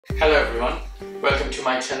Hello everyone, welcome to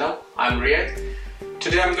my channel. I'm Riyad.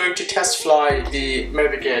 Today I'm going to test fly the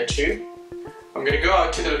Mavic Air 2. I'm going to go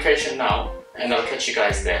out to the location now and I'll catch you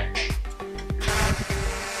guys there.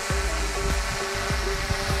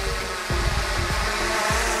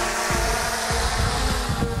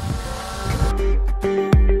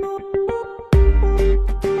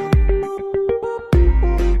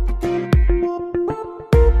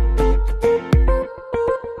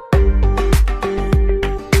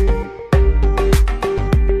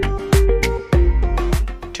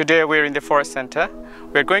 Today we're in the forest center.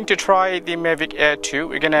 We're going to try the Mavic Air 2.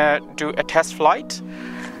 We're gonna do a test flight.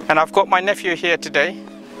 And I've got my nephew here today.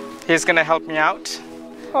 He's gonna help me out.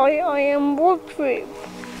 I am waterproof.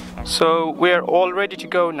 So we're all ready to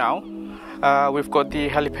go now. We've got the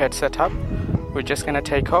helipad set up. We're just gonna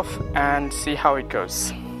take off and see how it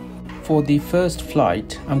goes. For the first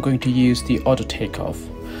flight, I'm going to use the auto takeoff.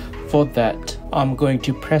 For that, I'm going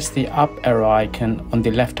to press the up arrow icon on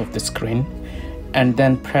the left of the screen and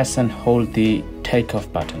then press and hold the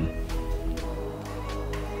takeoff button.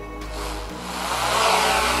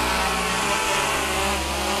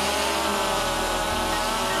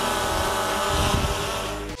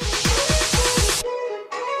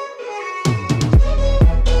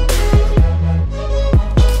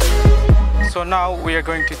 So now we are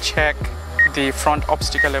going to check the front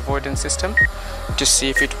obstacle avoidance system to see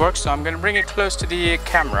if it works. So I'm going to bring it close to the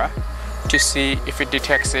camera to see if it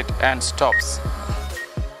detects it and stops.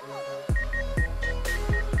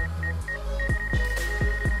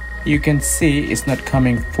 You can see it's not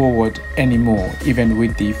coming forward anymore, even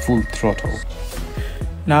with the full throttle.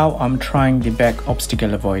 Now I'm trying the back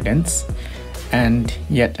obstacle avoidance, and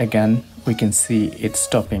yet again we can see it's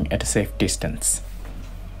stopping at a safe distance.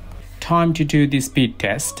 Time to do the speed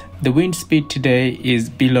test. The wind speed today is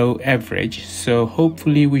below average, so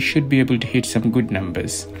hopefully we should be able to hit some good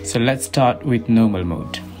numbers. So let's start with normal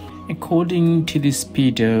mode. According to the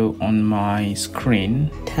speedo on my screen,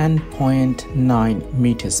 10.9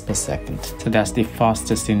 meters per second. So that's the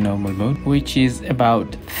fastest in normal mode, which is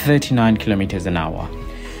about 39 kilometers an hour.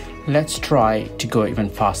 Let's try to go even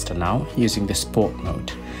faster now using the sport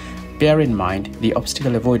mode. Bear in mind, the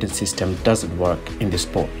obstacle avoidance system doesn't work in the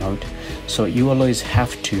sport mode, so you always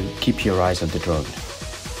have to keep your eyes on the drone.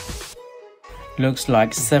 Looks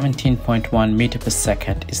like 17.1 meter per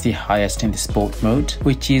second is the highest in the sport mode,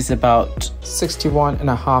 which is about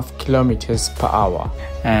 61.5 kilometers per hour,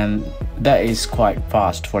 and that is quite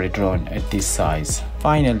fast for a drone at this size.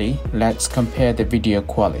 Finally, let's compare the video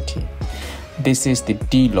quality. This is the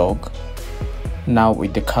D-Log, now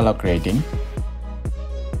with the color grading.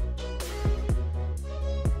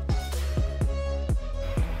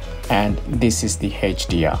 And this is the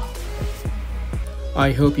HDR.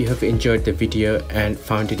 I hope you have enjoyed the video and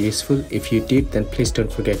found it useful. If you did, then please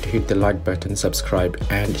don't forget to hit the like button, subscribe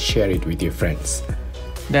and share it with your friends.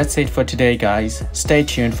 That's it for today guys. Stay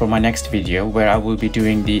tuned for my next video where I will be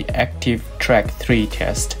doing the Active Track 3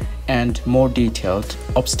 test and more detailed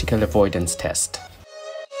obstacle avoidance test.